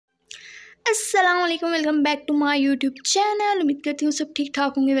अस्सलाम वालेकुम, welcome back to my YouTube channel. उम्मीद करती हूँ सब ठीक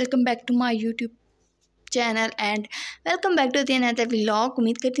ठाक होंगे। Welcome back to my YouTube channel and welcome back to the another vlog.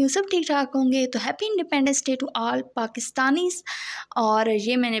 उम्मीद करती हूँ सब ठीक ठाक होंगे। तो happy independence day to all Pakistanis. और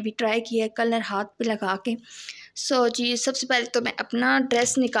ये मैंने भी ट्राई किया है कलर हाथ पे लगा के। जी, सबसे पहले तो मैं अपना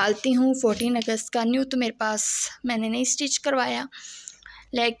ड्रेस निकालती हूँ 14 अगस्त का। न्यू तो मेरे पास मैंने नहीं स्टिच करवाया,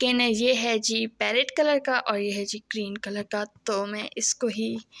 लेकिन ये है जी पैरेट कलर का और ये है जी ग्रीन कलर का। तो मैं इसको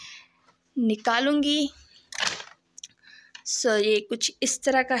ही निकालूंगी। ये कुछ इस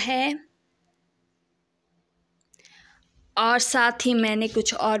तरह का है और साथ ही मैंने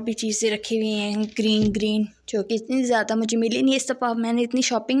कुछ और भी चीज़ें रखी हुई हैं ग्रीन जो कि इतनी ज़्यादा मुझे मिली नहीं इस दफ़ा। मैंने इतनी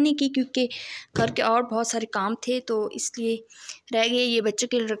शॉपिंग नहीं की क्योंकि घर के और बहुत सारे काम थे, तो इसलिए रह गए। ये बच्चों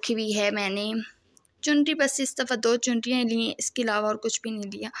के लिए रखी हुई है मैंने चुनरी, बस इस दफ़ा 2 चुनरियाँ ली हैं, इसके अलावा और कुछ भी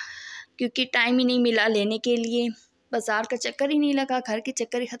नहीं लिया क्योंकि टाइम ही नहीं मिला लेने के लिए। बाज़ार का चक्कर ही नहीं लगा, घर के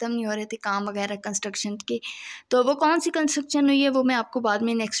चक्कर ही ख़त्म नहीं हो रहे थे, काम वगैरह कंस्ट्रक्शन के। तो वो कौन सी कंस्ट्रक्शन हुई है वो मैं आपको बाद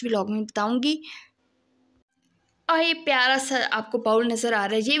में नेक्स्ट व्लॉग में बताऊंगी। और ये प्यारा सा आपको बाउल नज़र आ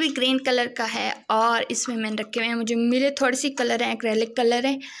रहा है, ये भी ग्रीन कलर का है और इसमें मैंने रखे हुए हैं, मुझे मिले थोड़े सी कलर हैं, एक्रेलिक कलर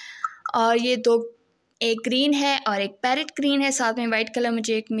है। और ये दो, एक ग्रीन है और एक पैरेट ग्रीन है, साथ में वाइट कलर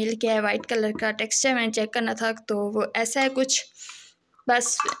मुझे एक मिल गया है। वाइट कलर का टेक्सचर मैंने चेक करना था तो वो ऐसा है कुछ।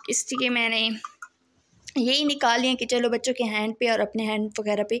 बस इसलिए मैंने यही निकाल लिया कि चलो बच्चों के हैंड पे और अपने हैंड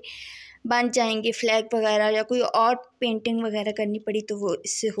वगैरह पे बन जाएंगे फ्लैग वगैरह, या कोई और पेंटिंग वगैरह करनी पड़ी तो वो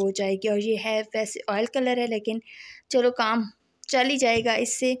इससे हो जाएगी। और ये है वैसे ऑयल कलर है, लेकिन चलो काम चल ही जाएगा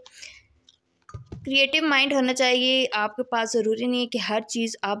इससे। क्रिएटिव माइंड होना चाहिए आपके पास, ज़रूरी नहीं है कि हर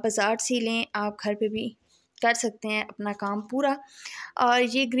चीज़ आप बाज़ार से लें, आप घर पे भी कर सकते हैं अपना काम पूरा। और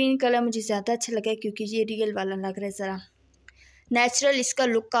ये ग्रीन कलर मुझे ज़्यादा अच्छा लगा क्योंकि ये रियल वाला लग रहा है, ज़रा नेचुरल इसका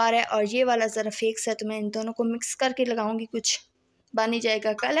लुक आ रहा है, और ये वाला ज़रा फेक्स है। तो मैं इन दोनों को मिक्स करके लगाऊंगी, कुछ बन ही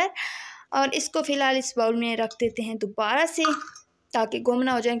जाएगा कलर। और इसको फ़िलहाल इस बाउल में रख देते हैं दोबारा से, ताकि गुम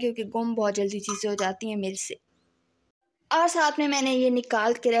ना हो जाए क्योंकि गुम बहुत जल्दी चीज़ें हो जाती हैं मेरे से। और साथ में मैंने ये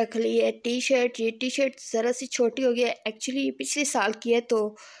निकाल के रख ली है टी शर्ट। ये टी शर्ट ज़रा सी छोटी हो गई है, एक्चुअली ये पिछले साल की है, तो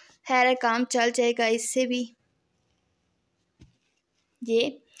खैर काम चल जाएगा इससे भी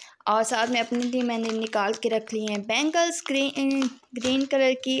ये। और साथ में अपने लिए मैंने निकाल के रख ली हैं बैंगल्स ग्रीन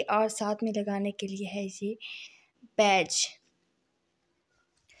कलर की, और साथ में लगाने के लिए है ये बैज।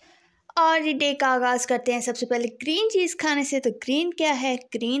 और ये डे का आगाज़ करते हैं सबसे पहले ग्रीन चीज़ खाने से। तो ग्रीन क्या है,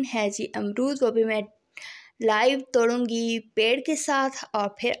 ग्रीन है जी अमरूद। वो भी मैं लाइव तोड़ूंगी पेड़ के साथ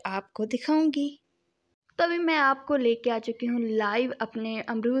और फिर आपको दिखाऊंगी। तो अभी मैं आपको लेके आ चुकी हूँ लाइव अपने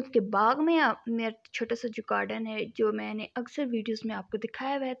अमरूद के बाग में। मेरा छोटा सा जो गार्डन है जो मैंने अक्सर वीडियोस में आपको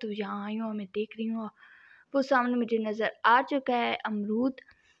दिखाया हुआ है, तो यहाँ आई हूँ और मैं देख रही हूँ वो सामने मुझे नज़र आ चुका है अमरूद।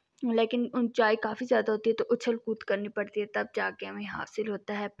 लेकिन ऊंचाई काफ़ी ज़्यादा होती है तो उछल कूद करनी पड़ती है, तब जाके हमें हासिल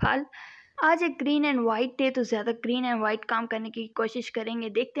होता है फल। आज एक ग्रीन एंड वाइट डे, तो ज़्यादा ग्रीन एंड वाइट काम करने की कोशिश करेंगे,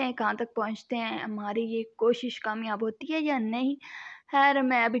 देखते हैं कहाँ तक पहुँचते हैं, हमारी ये कोशिश कामयाब होती है या नहीं। खैर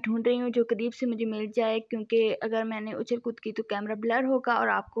मैं अभी ढूंढ रही हूँ जो करीब से मुझे मिल जाए, क्योंकि अगर मैंने उछल कूद की तो कैमरा ब्लर होगा और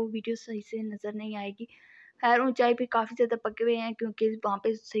आपको वीडियो सही से नज़र नहीं आएगी। खैर ऊंचाई पे काफ़ी ज़्यादा पके हुए हैं क्योंकि वहाँ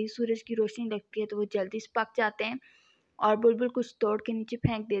पे सही सूरज की रोशनी लगती है तो वो जल्दी से पक जाते हैं और बुलबुल कुछ तोड़ के नीचे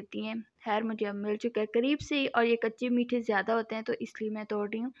फेंक देती हैं। खैर मुझे अब मिल चुका है करीब से, और ये कच्चे मीठे ज़्यादा होते हैं तो इसलिए मैं तोड़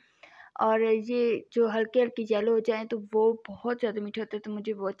रही हूँ। और ये जो हल्के हल्के येलो हो जाएं तो वो बहुत ज़्यादा मीठे होते हैं, तो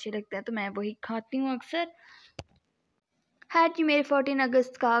मुझे वो अच्छे लगते हैं तो मैं वही खाती हूँ अक्सर। खैर जी, मेरे 14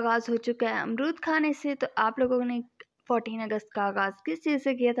 अगस्त का आगाज़ हो चुका है अमरूद खाने से। तो आप लोगों ने 14 अगस्त का आगाज़ किस चीज़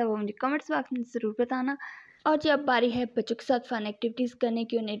से किया था वो मुझे कमेंट्स बॉक्स में ज़रूर बताना। और जी अब बारी है बच्चों के साथ फ़न एक्टिविटीज़ करने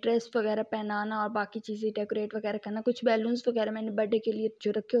की, उन्हें ड्रेस वगैरह पहनाना और बाकी चीज़ें डेकोरेट वगैरह करना। कुछ बैलून्स वगैरह मैंने बर्थडे के लिए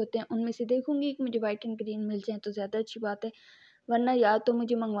जो रखे होते हैं उनमें से देखूंगी कि मुझे वाइट एंड ग्रीन मिल जाएँ तो ज़्यादा अच्छी बात है, वरना या तो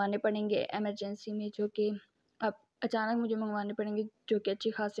मुझे मंगवाने पड़ेंगे एमरजेंसी में, जो कि अब अचानक मुझे मंगवाने पड़ेंगे जो कि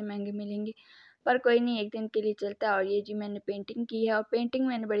अच्छी खासे महंगे मिलेंगे। पर कोई नहीं, एक दिन के लिए चलता है। और ये जी मैंने पेंटिंग की है और पेंटिंग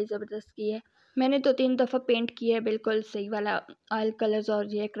मैंने बड़ी ज़बरदस्त की है। मैंने 2-3 दफ़ा पेंट किया है बिल्कुल सही वाला ऑयल कलर्स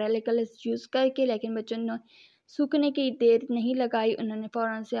और ये एक्रेलिक कलर्स यूज़ करके, लेकिन बच्चों ने सूखने की देर नहीं लगाई, उन्होंने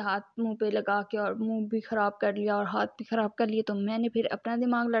फ़ौरन से हाथ मुंह पे लगा के और मुंह भी ख़राब कर लिया और हाथ भी ख़राब कर लिए। तो मैंने फिर अपना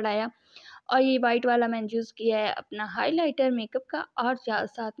दिमाग लड़ाया और ये वाइट वाला मैंने यूज़ किया है अपना हाइलाइटर मेकअप का, और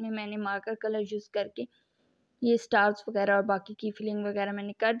साथ में मैंने मार्कर कलर यूज़ करके ये स्टार्स वगैरह और बाकी की फिलिंग वगैरह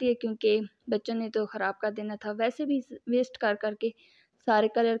मैंने कर दिए, क्योंकि बच्चों ने तो ख़राब कर देना था, वैसे भी वेस्ट कर करके सारे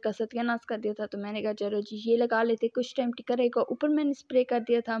कलर का सत्यानाश कर दिया था। तो मैंने कहा चलो जी ये लगा लेते, कुछ टाइम टिका रहेगा। ऊपर मैंने स्प्रे कर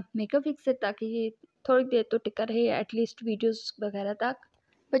दिया था मेकअप फिक्सर ताकि ये थोड़ी देर तो टिका रहे, एटलीस्ट वीडियोस वगैरह तक।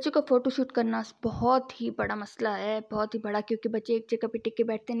 बच्चों का फ़ोटो शूट करना बहुत ही बड़ा मसला है, बहुत ही बड़ा, क्योंकि बच्चे एक जगह पे टिक के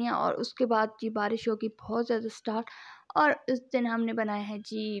बैठते नहीं हैं। और उसके बाद जी बारिश होगी बहुत ज़्यादा स्टार्ट, और उस दिन हमने बनाया है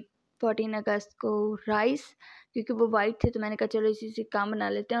जी 14 अगस्त को राइस, क्योंकि वो वाइट थे तो मैंने कहा चलो इसी से काम बना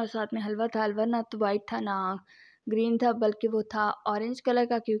लेते हैं। और साथ में हलवा था, हलवा ना तो वाइट था ना ग्रीन था, बल्कि वो था ऑरेंज कलर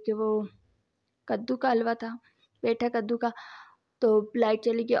का, क्योंकि वो कद्दू का हलवा था, पेठा कद्दू का। तो लाइट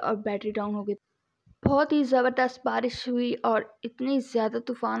चली गई और बैटरी डाउन हो गई। बहुत ही ज़बरदस्त बारिश हुई और इतनी ज़्यादा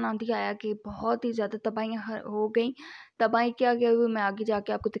तूफ़ान आंधी आया कि बहुत ही ज़्यादा तबाहियाँ हो गई। तबाही क्या क्या हुई मैं आगे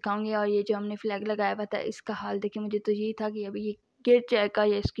जाके आपको दिखाऊंगी। और ये जो हमने फ्लैग लगाया हुआ था इसका हाल देखिए, मुझे तो यही था कि अभी ये गिर जाएगा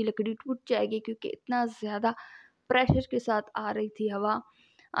या इसकी लकड़ी टूट जाएगी, क्योंकि इतना ज़्यादा प्रेशर के साथ आ रही थी हवा,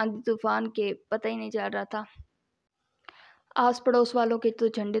 आंधी तूफ़ान के पता ही नहीं चल रहा था। आस पड़ोस वालों के तो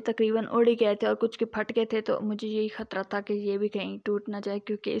झंडे तकरीबन उड़ ही गए थे और कुछ के फट गए थे, तो मुझे यही ख़तरा था कि ये भी कहीं टूट ना जाए,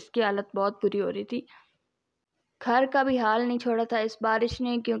 क्योंकि इसकी हालत बहुत बुरी हो रही थी। घर का भी हाल नहीं छोड़ा था इस बारिश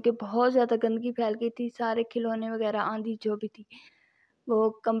ने, क्योंकि बहुत ज़्यादा गंदगी फैल गई थी। सारे खिलौने वगैरह, आंधी जो भी थी वो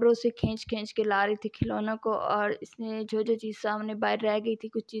कमरों से खींच खींच के ला रही थी खिलौनों को, और इसने जो जो चीज़ सामने बाहर रह गई थी,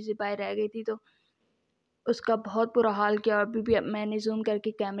 कुछ चीज़ें बाहर रह गई थी, तो उसका बहुत बुरा हाल किया। और अभी भी मैंने जूम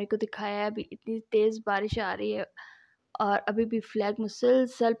करके कैमरे को दिखाया है, अभी इतनी तेज़ बारिश आ रही है और अभी भी फ्लैग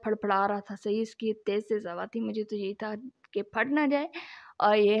मुसलसल फड़फड़ा रहा था। सही इसकी तेज़ तेज़ हवा थी, मुझे तो यही था कि फट ना जाए।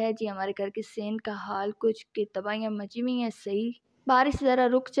 और ये है जी हमारे घर के सेन का हाल, कुछ की तबाहियाँ मची हुई हैं। सही बारिश ज़रा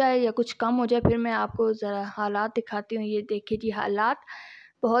रुक जाए या कुछ कम हो जाए फिर मैं आपको ज़रा हालात दिखाती हूँ। ये देखिए जी, हालात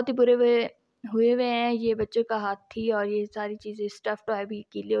बहुत ही बुरे हुए हैं। ये बच्चों का हाथी और ये सारी चीज़ें स्टफ़ टॉय भी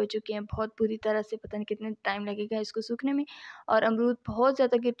गीले हो चुके हैं बहुत बुरी तरह से, पता नहीं कितने टाइम लगेगा इसको सूखने में। और अमरूद बहुत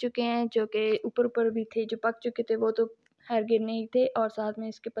ज़्यादा गिर चुके हैं, जो कि ऊपर ऊपर भी थे, जो पक चुके थे वो तो खैर गिरने ही थे, और साथ में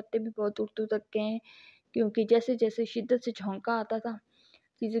इसके पत्ते भी बहुत दूर दूर तक गए हैं, क्योंकि जैसे जैसे शिद्दत से झोंका आता था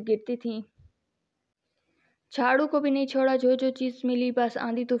चीज़ें गिरती थी। झाड़ू को भी नहीं छोड़ा, जो जो चीज़ मिली बस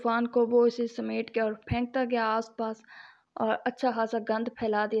आंधी तूफान को वो इसे समेट के और फेंकता गया आसपास, और अच्छा खासा गंद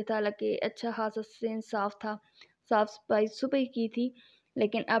फैला दिया था। हालांकि अच्छा खासा सीन साफ था, साफ सफाई सुबह ही की थी,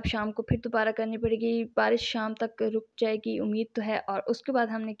 लेकिन अब शाम को फिर दोबारा करनी पड़ेगी। बारिश शाम तक रुक जाएगी उम्मीद तो है। और उसके बाद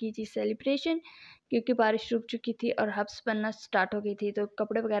हमने की थी सेलिब्रेशन, क्योंकि बारिश रुक चुकी थी और हब्स बनना स्टार्ट हो गई थी, तो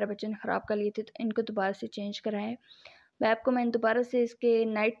कपड़े वगैरह बच्चों ने ख़राब कर लिए थे तो इनको दोबारा से चेंज कराए। बैब को मैंने दोबारा से इसके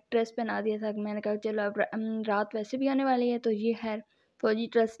नाइट ड्रेस पहना दिया था, मैंने कहा चलो अब रात वैसे भी आने वाली है, तो ये है फौजी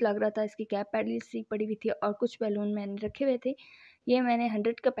ड्रेस लग रहा था। इसकी कैप पैडल सी पड़ी हुई थी और कुछ बैलून मैंने रखे हुए थे। ये मैंने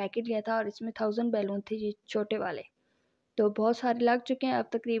 100 का पैकेट लिया था और इसमें 1000 बैलून थे, ये छोटे वाले, तो बहुत सारे लग चुके हैं, अब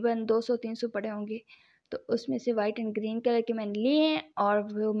तकरीबन 200-300 पड़े होंगे। तो उसमें से वाइट एंड ग्रीन कलर के मैंने लिए हैं और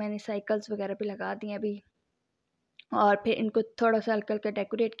वो मैंने साइकिल्स वगैरह पे लगा दिए अभी। और फिर इनको थोड़ा सा हल्का हल्का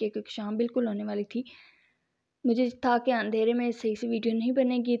डेकोरेट किया, क्योंकि शाम बिल्कुल होने वाली थी। मुझे था कि अंधेरे में सही से वीडियो नहीं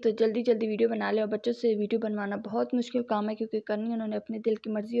बनेगी, तो जल्दी जल्दी वीडियो बना ले। और बच्चों से वीडियो बनवाना बहुत मुश्किल काम है, क्योंकि करनी उन्होंने अपने दिल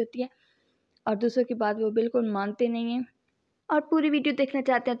की मर्ज़ी होती है और दूसरों की बात वो बिल्कुल मानते नहीं हैं। और पूरी वीडियो देखना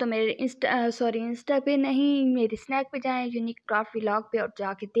चाहते हैं तो मेरे इंस्टा पे नहीं, मेरे स्नैक पे जाएं, यूनिक क्राफ्ट व्लॉग पे, और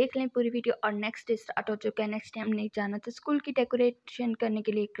जाके देख लें पूरी वीडियो। और नेक्स्ट डे स्टार्ट हो चुका है। नेक्स्ट डे हमने जाना था स्कूल की डेकोरेशन करने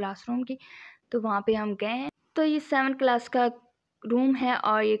के लिए, क्लासरूम की, तो वहाँ पे हम गए हैं। तो ये 7 क्लास का रूम है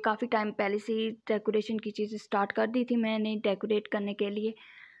और ये काफ़ी टाइम पहले से ही डेकोरेशन की चीज़ें स्टार्ट कर दी थी मैंने डेकोरेट करने के लिए,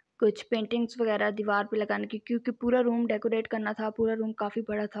 कुछ पेंटिंग्स वगैरह दीवार पे लगाने की, क्योंकि पूरा रूम डेकोरेट करना था। पूरा रूम काफ़ी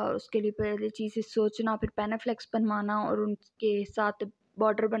बड़ा था और उसके लिए पहले चीज़ें सोचना, फिर पैनाफ्लेक्स बनवाना और उनके साथ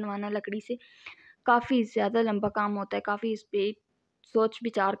बॉर्डर बनवाना लकड़ी से, काफ़ी ज़्यादा लंबा काम होता है, काफ़ी इस पर सोच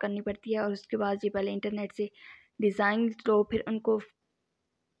विचार करनी पड़ती है। और उसके बाद ये पहले इंटरनेट से डिज़ाइन लो, फिर उनको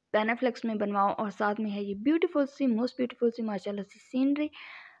पैनाफ्लेक्स में बनवाओ, और साथ में है ये ब्यूटीफुल सी, मोस्ट ब्यूटीफुल सी माशाल्लाह सी सीनरी।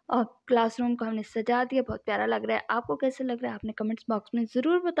 और क्लासरूम को हमने सजा दिया, बहुत प्यारा लग रहा है। आपको कैसे लग रहा है आपने कमेंट्स बॉक्स में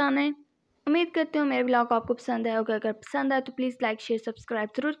ज़रूर बताना है। उम्मीद करती हूँ मेरे ब्लॉग आपको पसंद आया होगा। अगर पसंद आए तो प्लीज़ लाइक शेयर सब्सक्राइब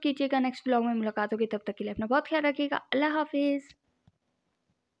ज़रूर कीजिएगा। नेक्स्ट ब्लॉग में मुलाकात होगी, तब तक के लिए अपना बहुत ख्याल रखिएगा। अल्लाह हाफिज़।